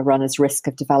leads to a runner's risk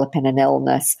of developing an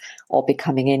illness or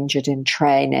becoming injured in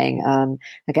training.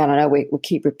 Again, I know we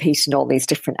keep repeating all these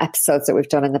different episodes that we've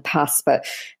done in the past, but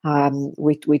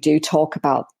we do talk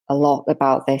about a lot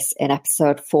about this in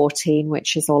episode 14,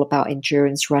 which is all about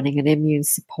endurance running and immune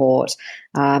support.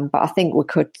 But I think we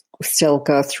could still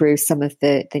go through some of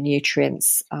the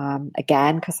nutrients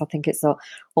again, because I think it's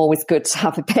always good to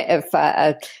have a bit of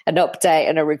an update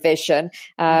and a revision.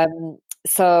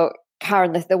 So,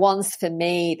 Karen, the ones for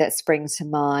me that spring to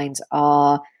mind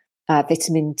are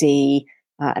vitamin D,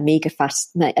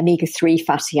 omega-3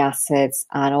 fatty acids,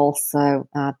 and also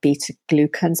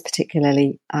beta-glucans,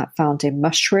 particularly found in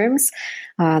mushrooms.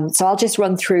 So I'll just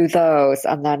run through those,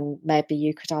 and then maybe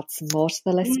you could add some more to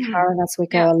the list, Karen, as we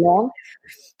go along.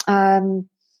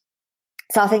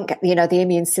 So I think, the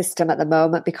immune system at the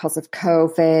moment, because of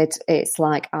COVID, it's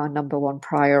like our number one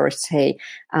priority.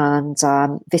 And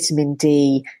vitamin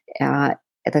D,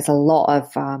 there's a lot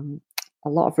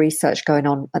of research going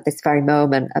on at this very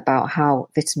moment about how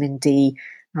vitamin D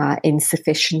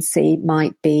insufficiency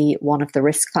might be one of the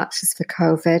risk factors for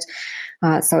COVID.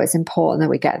 So it's important that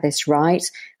we get this right.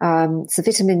 So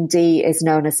vitamin D is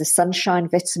known as a sunshine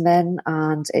vitamin,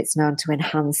 and it's known to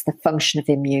enhance the function of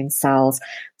immune cells.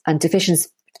 And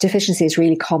deficiency is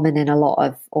really common in a lot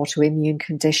of autoimmune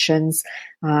conditions.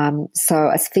 So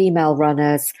as female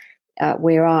runners,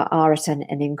 we are at an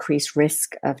increased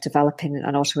risk of developing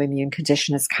an autoimmune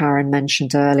condition, as Karen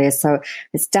mentioned earlier. So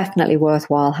it's definitely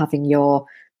worthwhile having your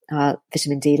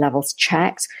vitamin D levels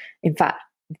checked. In fact,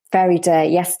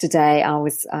 yesterday, I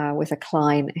was with a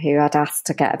client who had asked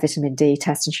to get a vitamin D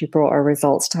test, and she brought her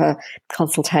results to her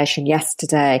consultation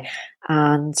yesterday,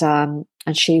 and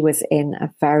she was in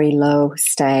a very low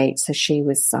state. So she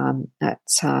was at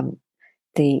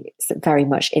the very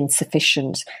much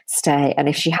insufficient state, and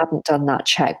if she hadn't done that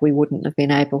check, we wouldn't have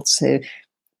been able to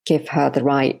give her the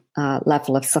right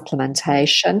level of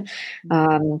supplementation.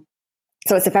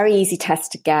 So it's a very easy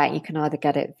test to get. You can either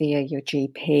get it via your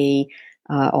GP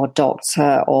or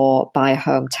doctor, or buy a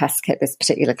home test kit. This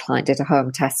particular client did a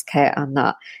home test kit, and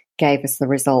that gave us the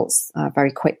results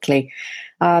very quickly.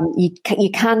 You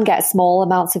can get small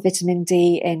amounts of vitamin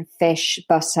D in fish,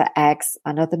 butter, eggs,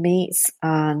 and other meats,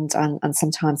 and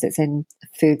sometimes it's in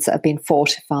foods that have been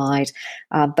fortified.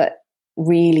 But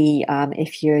really,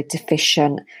 if you're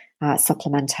deficient,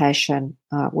 supplementation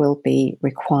will be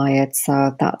required.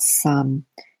 So that's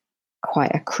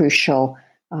quite a crucial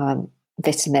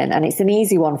vitamin, and it's an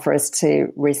easy one for us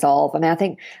to resolve. I mean, I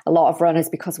think a lot of runners,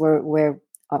 because we're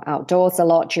outdoors a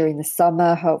lot during the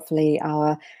summer, hopefully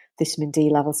our vitamin D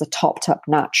levels are topped up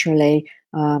naturally.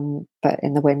 But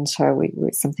in the winter,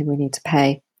 it's something we need to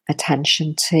pay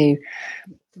attention to.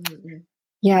 Absolutely.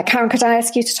 Yeah, Karen, could I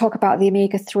ask you to talk about the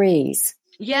omega-3s?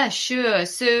 Yeah, sure.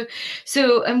 So,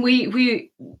 and we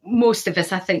most of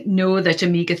us, I think, know that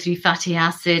omega-3 fatty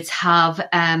acids have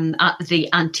the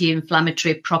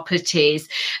anti-inflammatory properties,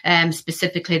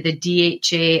 specifically the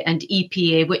DHA and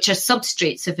EPA, which are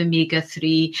substrates of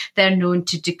omega-3. They're known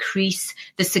to decrease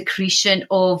the secretion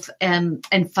of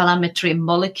inflammatory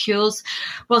molecules,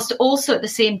 whilst also at the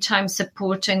same time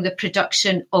supporting the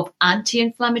production of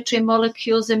anti-inflammatory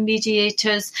molecules and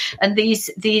mediators. And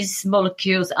these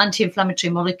molecules,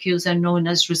 anti-inflammatory molecules, are known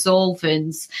as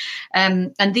resolvins.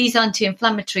 And these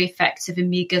anti-inflammatory effects of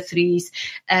omega-3s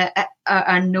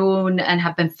are known and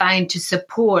have been found to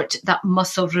support that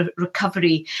muscle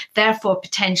recovery, therefore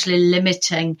potentially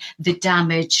limiting the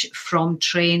damage from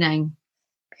training.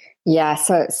 Yeah,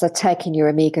 so taking your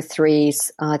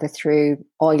omega-3s either through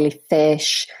oily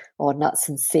fish or nuts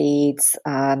and seeds,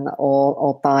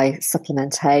 or by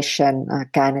supplementation,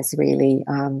 again, is really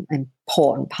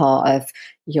important part of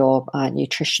your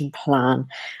nutrition plan.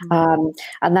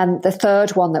 And then the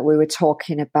third one that we were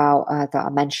talking about, that I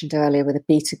mentioned earlier, were the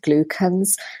beta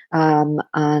glucans,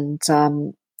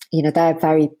 they're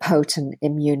very potent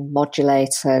immune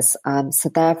modulators. So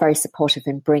they're very supportive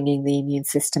in bringing the immune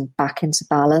system back into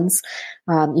balance.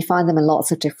 You find them in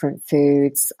lots of different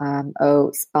foods,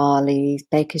 oats, barley,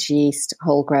 baker's yeast,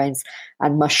 whole grains,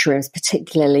 and mushrooms,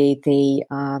 particularly the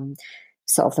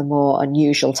sort of the more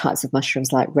unusual types of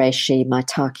mushrooms like reishi,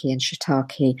 maitake, and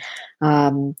shiitake.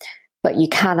 But you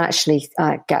can actually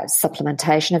get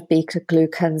supplementation of beta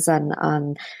glucans,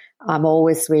 and I'm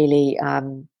always really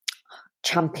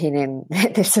championing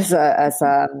this as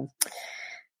a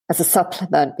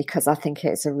supplement, because I think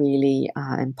it's a really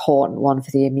important one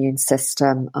for the immune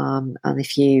system. And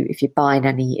if you're buying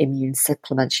any immune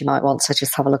supplements, you might want to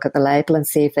just have a look at the label and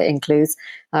see if it includes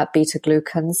beta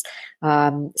glucans.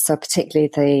 So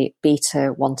particularly the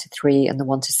beta 1 to 3 and the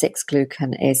 1 to 6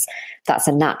 glucan that's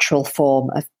a natural form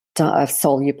of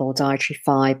soluble dietary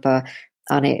fiber.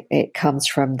 And it comes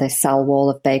from the cell wall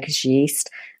of baker's yeast.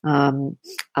 And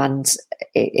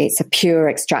it's a pure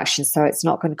extraction, so it's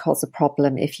not going to cause a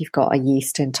problem if you've got a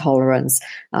yeast intolerance.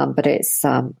 But it's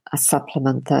a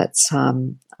supplement that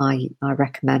I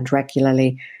recommend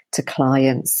regularly to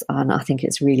clients, and I think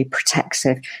it's really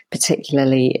protective,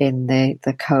 particularly in the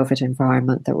COVID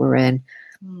environment that we're in.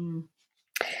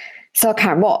 So,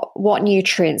 Karen, what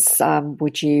nutrients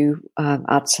would you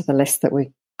add to the list that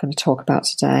we're going to talk about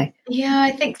today? Yeah, I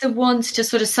think the ones to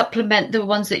sort of supplement the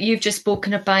ones that you've just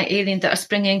spoken about, Aileen, that are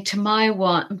springing to my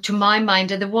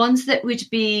mind are the ones that would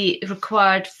be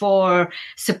required for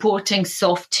supporting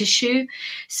soft tissue.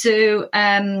 So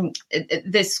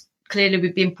this clearly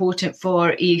would be important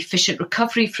for efficient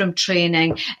recovery from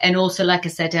training, and also, like I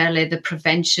said earlier, the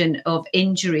prevention of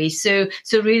injury. So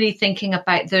really thinking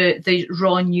about the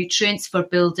raw nutrients for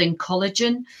building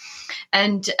collagen.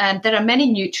 And there are many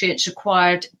nutrients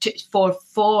required for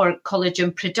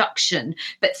collagen production,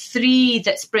 but 3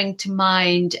 that spring to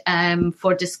mind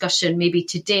for discussion maybe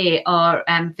today are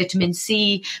vitamin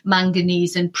C,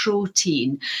 manganese, and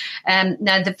protein.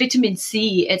 Now, the vitamin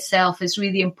C itself is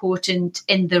really important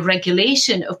in the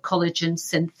regulation of collagen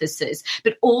synthesis,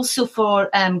 but also for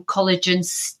collagen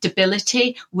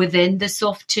stability within the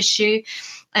soft tissue.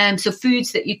 So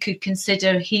foods that you could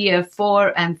consider here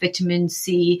for vitamin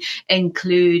C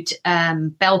include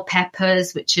bell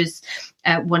peppers, which is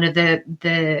one of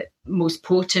the most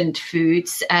potent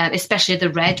foods, especially the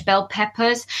red bell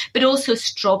peppers, but also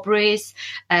strawberries,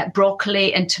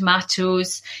 broccoli and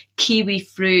tomatoes, kiwi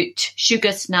fruit,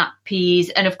 sugar snap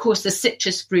peas, and of course the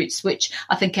citrus fruits, which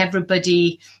I think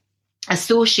everybody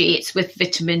associates with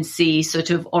vitamin C,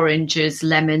 sort of oranges,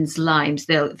 lemons, limes.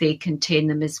 They contain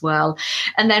them as well.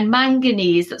 And then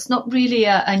manganese, that's not really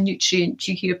a nutrient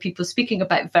you hear people speaking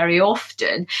about very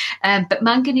often, but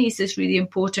manganese is really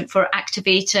important for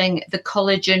activating the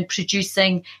collagen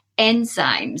producing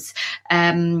enzymes,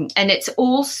 and it's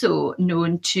also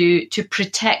known to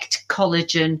protect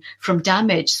collagen from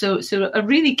damage. So a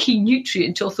really key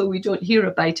nutrient, although we don't hear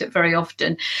about it very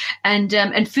often.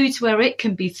 And foods where it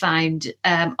can be found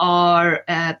are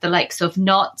the likes of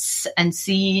nuts and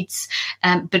seeds,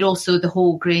 but also the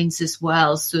whole grains as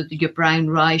well. So your brown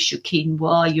rice, your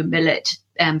quinoa, your millet,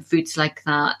 foods like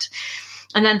that.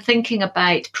 And then thinking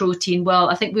about protein, well,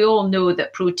 I think we all know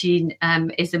that protein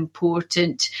is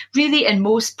important really in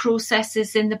most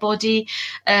processes in the body.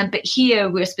 But here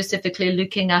we're specifically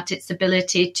looking at its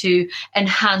ability to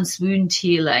enhance wound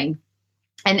healing.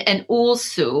 And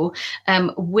also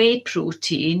whey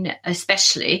protein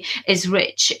especially is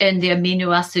rich in the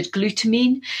amino acid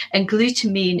glutamine, and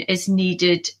glutamine is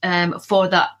needed for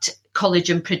that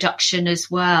collagen production as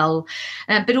well.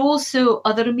 But also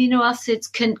other amino acids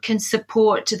can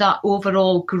support that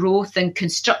overall growth and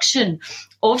construction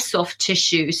of soft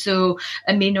tissue. So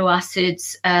amino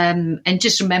acids, and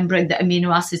just remembering that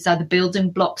amino acids are the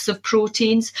building blocks of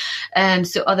proteins.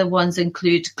 So other ones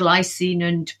include glycine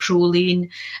and proline,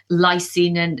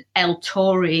 lysine and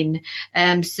L-taurine.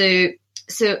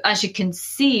 So as you can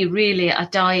see, really a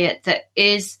diet that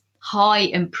is high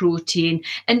in protein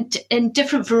and in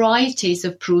different varieties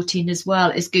of protein as well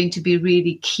is going to be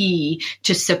really key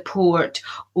to support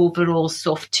overall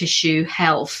soft tissue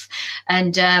health.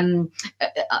 And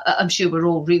I'm sure we're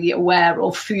all really aware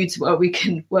of foods where we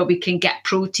can get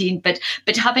protein, but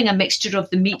having a mixture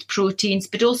of the meat proteins,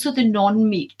 but also the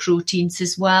non-meat proteins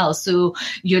as well. So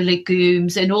your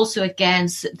legumes, and also again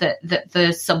that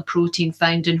there's some protein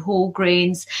found in whole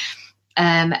grains.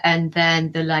 And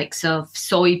then the likes of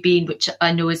soybean, which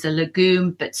I know is a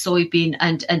legume, but soybean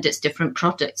and its different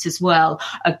products as well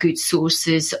are good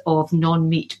sources of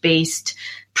non-meat based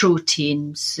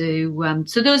protein. So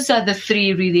those are the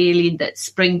three really, Aileen, that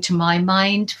spring to my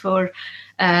mind for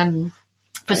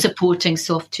supporting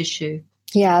soft tissue.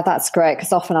 Yeah, that's great,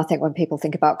 because often I think when people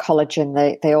think about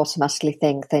collagen, they automatically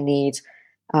think they need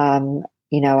a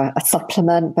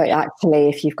supplement, but actually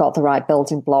if you've got the right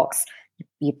building blocks,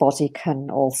 your body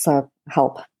can also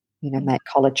help, make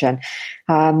collagen.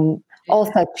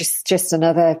 Also, just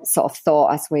another sort of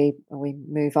thought as we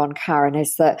move on, Karen,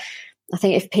 is that I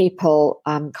think if people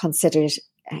considered,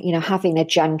 having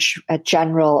a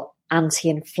general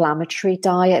anti-inflammatory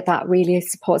diet that really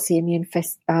supports the immune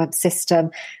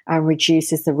system and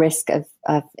reduces the risk of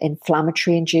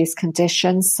inflammatory induced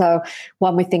conditions. So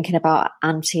when we're thinking about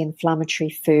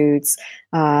anti-inflammatory foods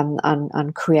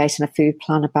and creating a food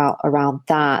plan around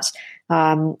that,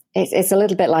 it's a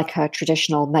little bit like a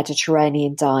traditional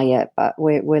Mediterranean diet, but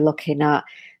we're looking at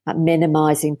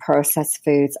minimizing processed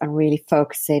foods and really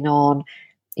focusing on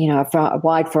a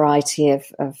wide variety of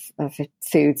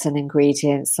foods and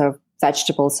ingredients. So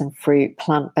vegetables and fruit,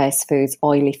 plant-based foods,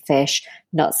 oily fish,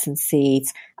 nuts and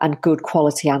seeds, and good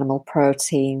quality animal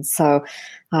protein. So,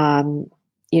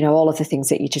 all of the things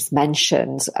that you just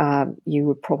mentioned, you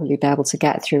would probably be able to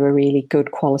get through a really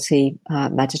good quality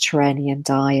Mediterranean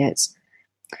diet.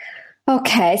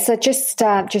 Okay, so just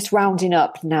rounding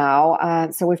up now.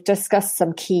 So we've discussed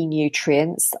some key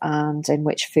nutrients and in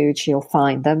which foods you'll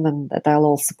find them, and they'll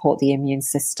all support the immune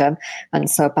system. And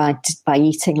so by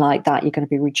eating like that, you're going to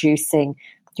be reducing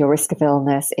your risk of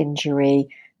illness, injury,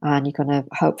 and you're going to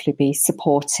hopefully be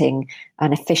supporting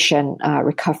an efficient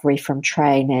recovery from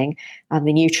training. And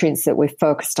the nutrients that we've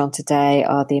focused on today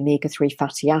are the omega-3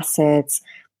 fatty acids,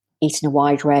 eating a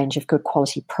wide range of good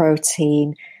quality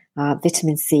protein,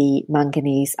 vitamin C,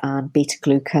 manganese, and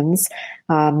beta-glucans.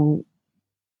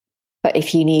 But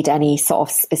if you need any sort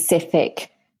of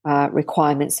specific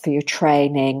requirements for your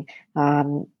training,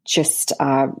 just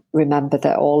remember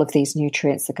that all of these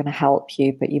nutrients are going to help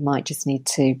you, but you might just need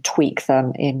to tweak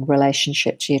them in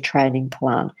relationship to your training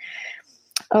plan.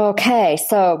 Okay,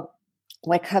 so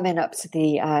we're coming up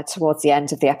to towards the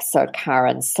end of the episode,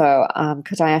 Karen. So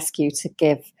could I ask you to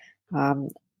give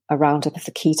a roundup of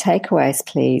the key takeaways,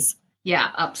 please?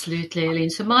 Yeah, absolutely, Aileen.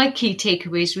 So my key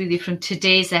takeaways really from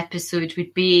today's episode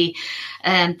would be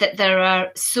that there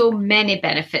are so many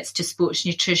benefits to sports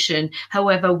nutrition.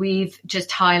 However, we've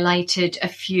just highlighted a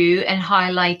few and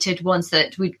highlighted ones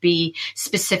that would be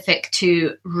specific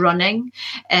to running,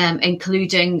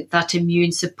 including that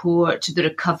immune support, the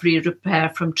recovery, repair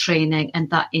from training, and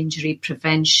that injury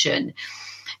prevention.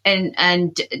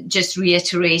 And just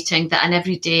reiterating that an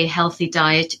everyday healthy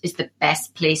diet is the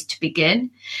best place to begin.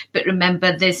 But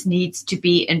remember, this needs to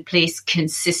be in place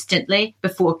consistently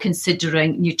before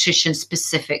considering nutrition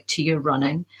specific to your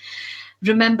running.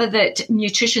 Remember that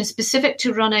nutrition specific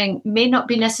to running may not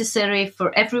be necessary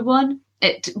for everyone.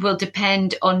 It will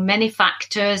depend on many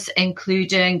factors,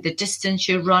 including the distance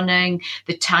you're running,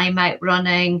 the time out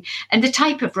running, and the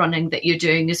type of running that you're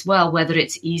doing as well, whether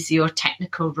it's easy or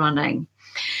technical running.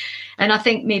 And I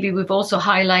think maybe we've also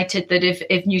highlighted that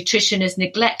if nutrition is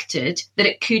neglected, that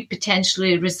it could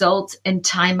potentially result in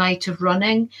time out of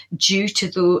running due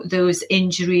to those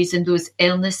injuries and those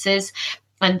illnesses.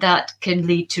 And that can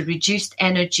lead to reduced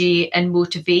energy and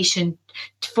motivation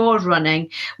for running,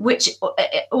 which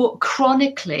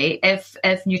chronically, if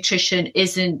nutrition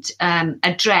isn't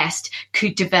addressed,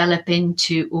 could develop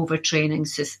into overtraining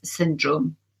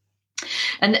syndrome.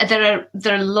 And there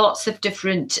are lots of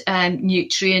different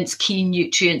nutrients, key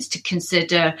nutrients to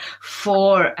consider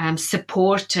for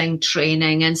supporting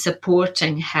training and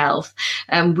supporting health.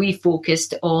 We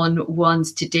focused on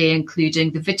ones today,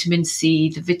 including the vitamin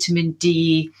C, the vitamin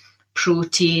D,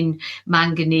 protein,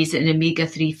 manganese and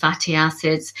omega-3 fatty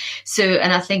acids.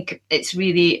 And I think it's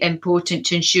really important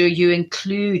to ensure you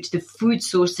include the food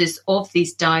sources of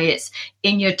these diets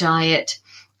in your diet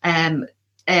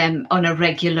on a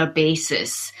regular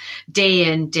basis,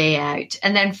 day in, day out.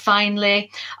 And then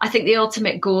finally, I think the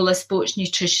ultimate goal of sports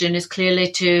nutrition is clearly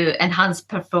to enhance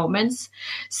performance.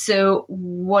 So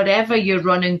whatever your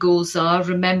running goals are,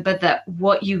 remember that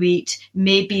what you eat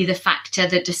may be the factor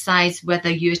that decides whether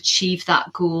you achieve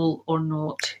that goal or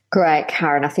not. Great,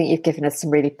 Karen. I think you've given us some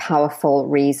really powerful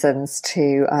reasons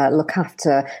to look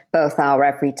after both our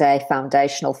everyday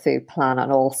foundational food plan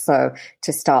and also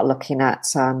to start looking at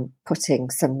putting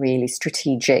some really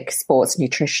strategic sports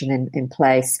nutrition in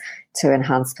place to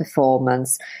enhance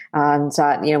performance. And,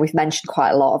 we've mentioned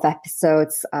quite a lot of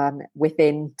episodes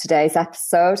within today's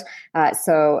episode.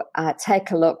 So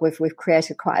take a look. We've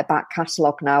created quite a back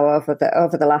catalogue now over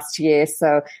the last year.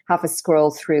 So have a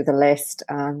scroll through the list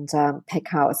and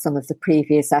pick out some of the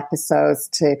previous episodes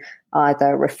to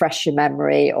either refresh your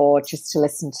memory or just to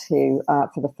listen to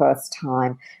for the first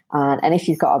time. And if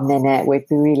you've got a minute, we'd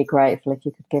be really grateful if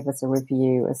you could give us a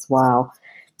review as well.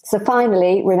 So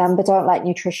finally, remember, don't let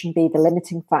nutrition be the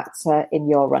limiting factor in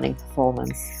your running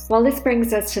performance. Well, this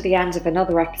brings us to the end of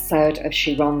another episode of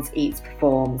She Runs, Eats,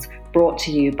 Performs, brought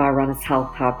to you by Runners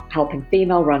Health Hub, helping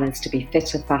female runners to be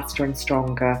fitter, faster and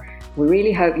stronger. We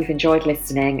really hope you've enjoyed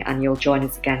listening and you'll join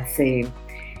us again soon.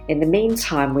 In the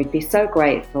meantime, we'd be so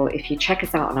grateful if you check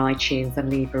us out on iTunes and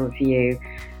leave a review.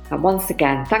 And once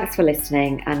again, thanks for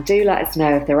listening and do let us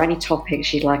know if there are any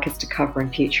topics you'd like us to cover in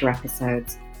future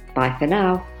episodes. Bye for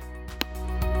now.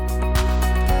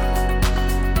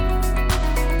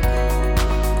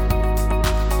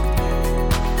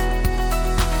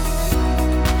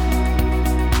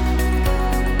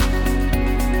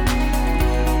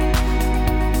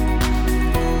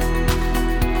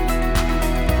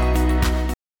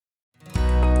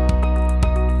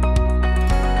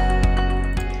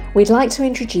 We'd like to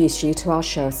introduce you to our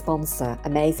show sponsor,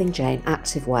 Amazing Jane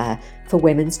Activewear for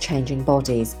women's changing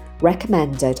bodies,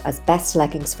 recommended as best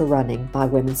leggings for running by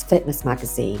Women's Fitness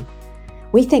magazine.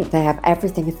 We think they have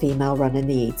everything a female runner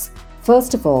needs.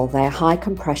 First of all, they are high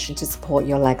compression to support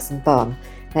your legs and bum.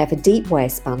 They have a deep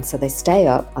waistband so they stay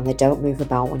up and they don't move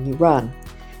about when you run.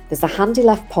 There's a handy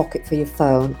left pocket for your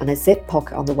phone and a zip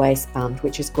pocket on the waistband,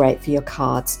 which is great for your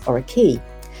cards or a key.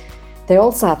 They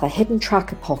also have a hidden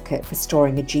tracker pocket for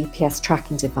storing a GPS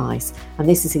tracking device, and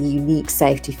this is a unique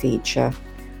safety feature.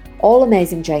 All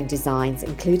Amazing Jane designs,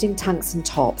 including tanks and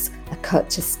tops, are cut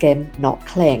to skim, not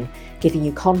cling, giving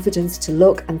you confidence to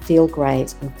look and feel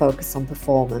great and focus on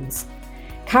performance.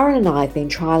 Karen and I have been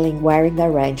trialling wearing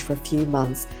their range for a few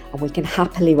months, and we can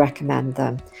happily recommend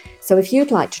them. So if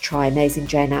you'd like to try Amazing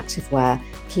Jane Activewear,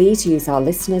 please use our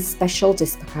listeners' special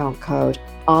discount code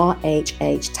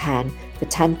RHH10 for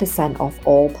 10% off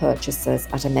all purchases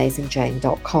at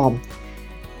AmazingJane.com.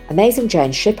 Amazing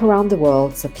Jane ship around the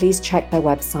world, so please check their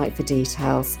website for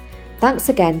details. Thanks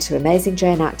again to Amazing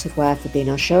Jane Activewear for being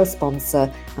our show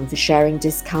sponsor and for sharing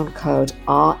discount code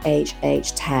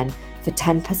RHH10 for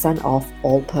 10% off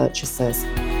all purchases.